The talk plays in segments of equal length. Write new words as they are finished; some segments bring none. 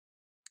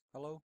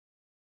Hello.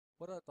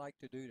 What I'd like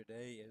to do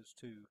today is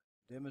to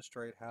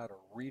demonstrate how to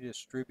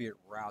redistribute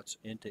routes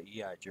into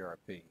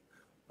EIGRP.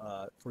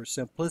 For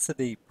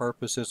simplicity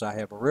purposes, I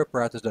have a RIP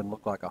route that doesn't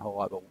look like a whole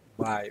lot, but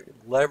by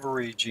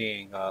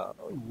leveraging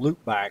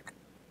loopback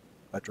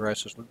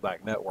addresses,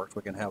 loopback networks,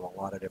 we can have a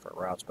lot of different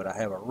routes. But I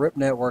have a RIP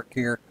network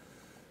here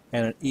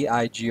and an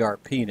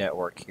EIGRP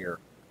network here.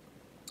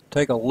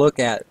 Take a look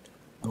at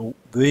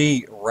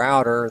the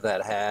router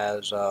that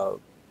has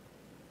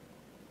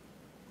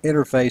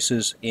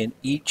interfaces in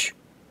each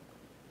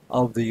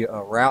of the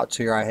routes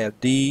here. I have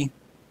D,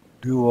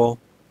 dual,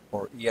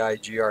 or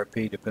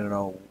EIGRP, depending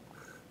on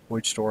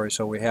which story.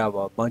 So we have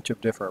a bunch of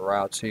different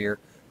routes here.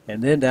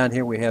 And then down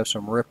here we have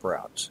some RIP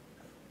routes.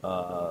 We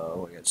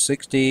got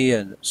 60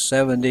 and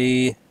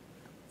 70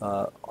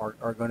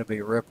 are going to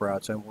be RIP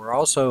routes. And we're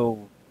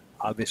also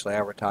obviously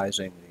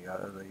advertising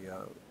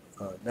the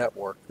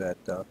network that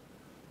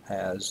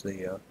has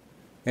the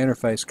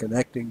interface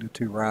connecting the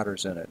two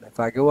routers in it. If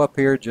I go up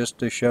here just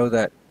to show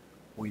that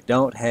we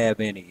don't have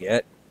any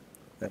yet,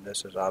 and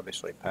this is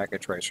obviously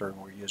packet tracer, and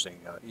we're using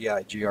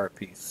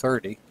EIGRP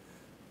 30.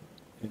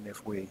 And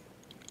if we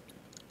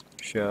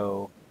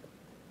show,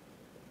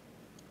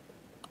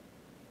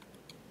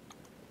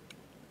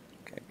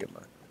 can't get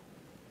my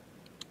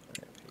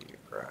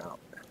out.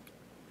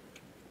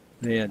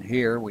 Then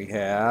here we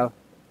have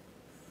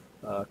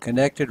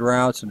connected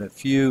routes and a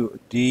few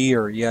D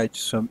or a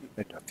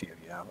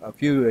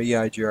few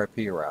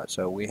EIGRP routes.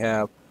 So we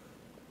have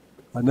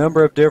a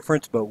number of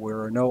different, but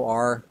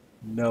no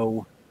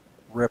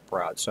RIP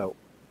routes. So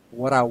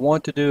what I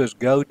want to do is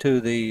go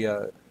to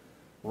the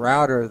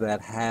router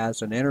that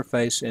has an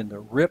interface in the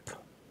RIP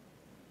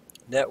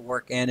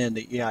network and in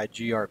the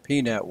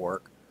EIGRP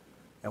network.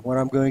 And what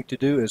I'm going to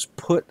do is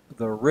put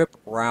the RIP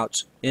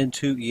routes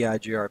into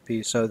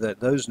EIGRP so that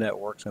those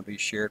networks can be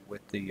shared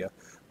with the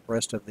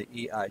rest of the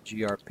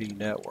EIGRP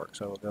network.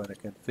 So we'll go to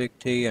config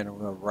T and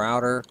we'll go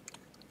router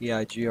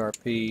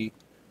EIGRP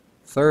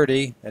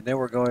 30, and then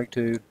we're going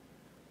to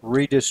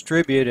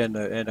redistribute, and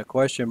the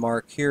question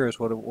mark here is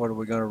what are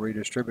we going to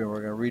redistribute?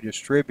 We're going to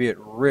redistribute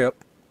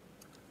RIP,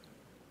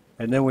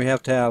 and then we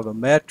have to have a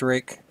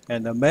metric,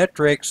 and the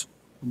metrics,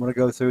 I'm going to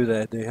go through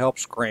the help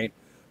screen.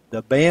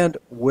 The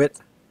bandwidth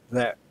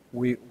that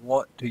we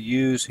want to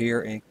use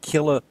here in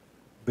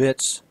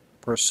kilobits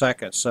per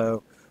second.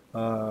 So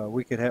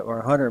we could have our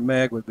 100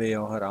 meg would be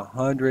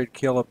 100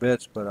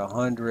 kilobits, but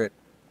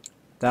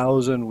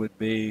 100,000 would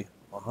be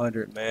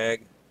 100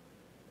 meg.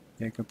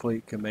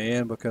 Incomplete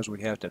command because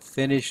we have to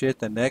finish it.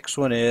 The next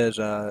one is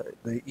the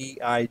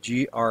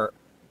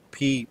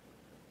EIGRP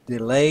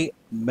delay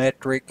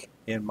metric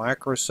in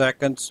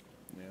microseconds.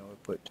 We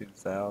put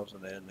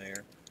 2,000 in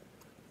there.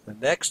 The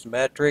next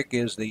metric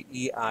is the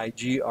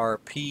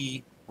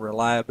EIGRP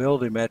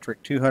reliability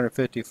metric.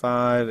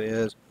 255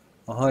 is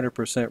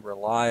 100%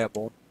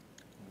 reliable.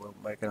 We'll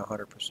make it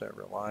 100%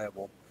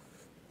 reliable.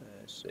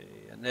 Let's see.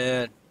 And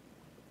then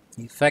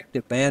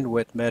effective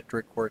bandwidth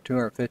metric where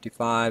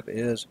 255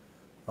 is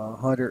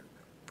 100%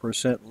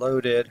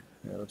 loaded.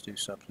 Let's do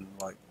something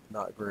like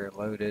not very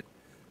loaded.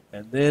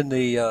 And then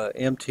the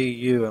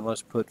MTU, and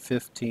let's put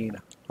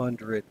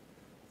 1500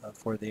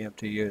 for the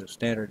MTU, the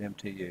standard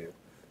MTU.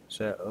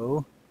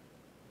 So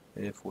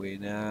if we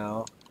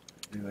now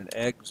do an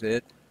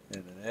exit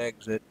and an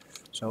exit,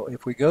 so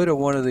if we go to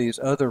one of these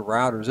other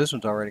routers, this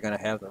one's already going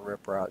to have the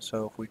RIP route.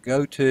 So if we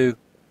go to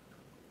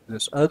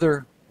this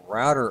other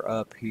router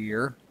up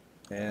here,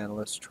 and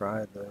let's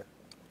try the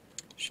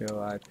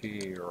show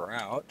IP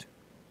route.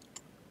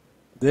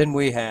 Then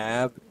we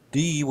have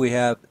D, we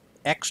have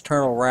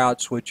external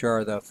routes, which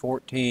are the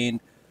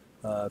 14,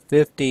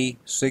 50,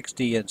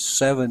 60, and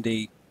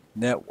 70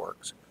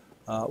 networks.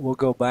 We'll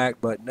go back,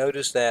 but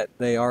notice that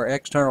they are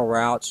external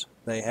routes.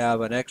 They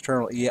have an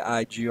external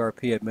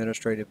EIGRP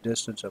administrative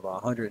distance of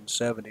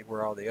 170,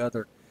 where all the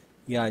other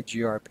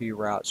EIGRP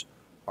routes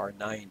are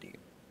 90.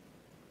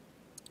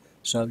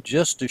 So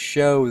just to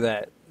show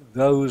that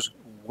those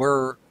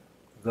were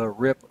the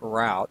RIP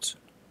routes,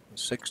 the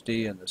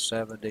 60 and the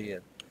 70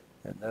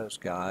 and those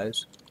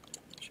guys,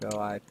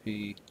 show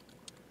IP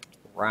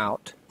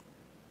route,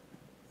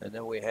 and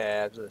then we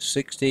have the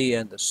 60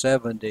 and the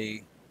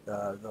 70.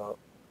 Well,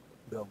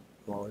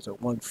 is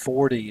it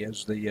 140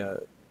 is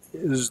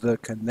the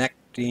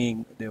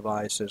connecting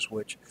devices,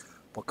 which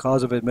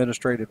because of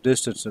administrative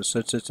distances,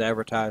 since it's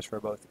advertised for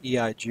both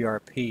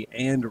EIGRP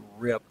and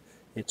RIP,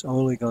 it's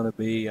only going to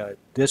be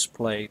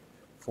displayed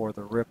for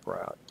the RIP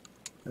route.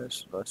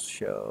 Let's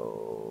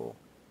show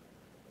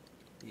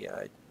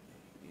IP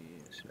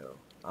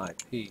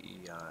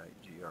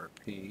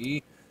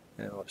EIGRP,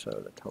 and also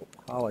the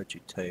topology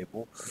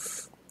table.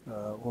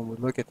 When we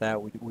look at that,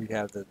 we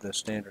have the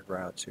standard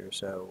routes here.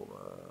 So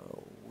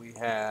we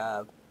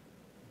have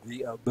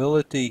the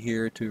ability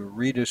here to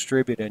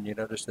redistribute, and you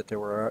notice that there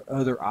were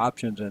other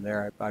options in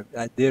there.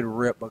 I did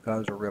RIP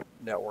because the RIP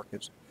network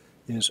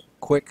is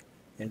quick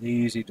and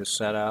easy to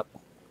set up.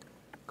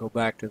 Go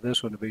back to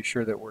this one to be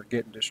sure that we're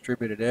getting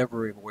distributed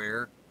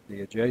everywhere.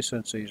 The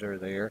adjacencies are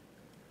there.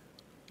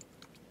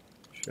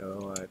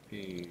 Show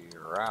IP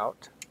route.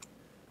 route,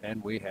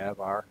 and we have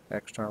our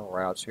external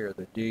routes here,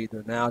 the D.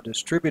 They're now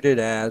distributed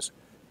as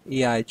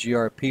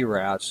EIGRP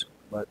routes,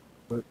 but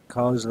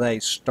because they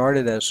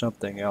started as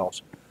something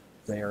else,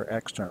 they are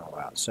external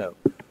routes. So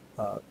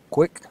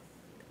quick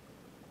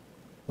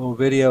little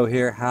video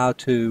here how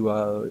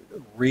to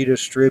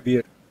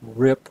redistribute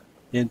RIP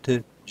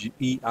into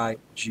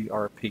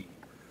EIGRP.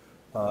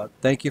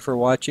 Thank you for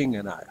watching,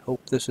 and I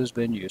hope this has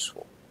been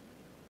useful.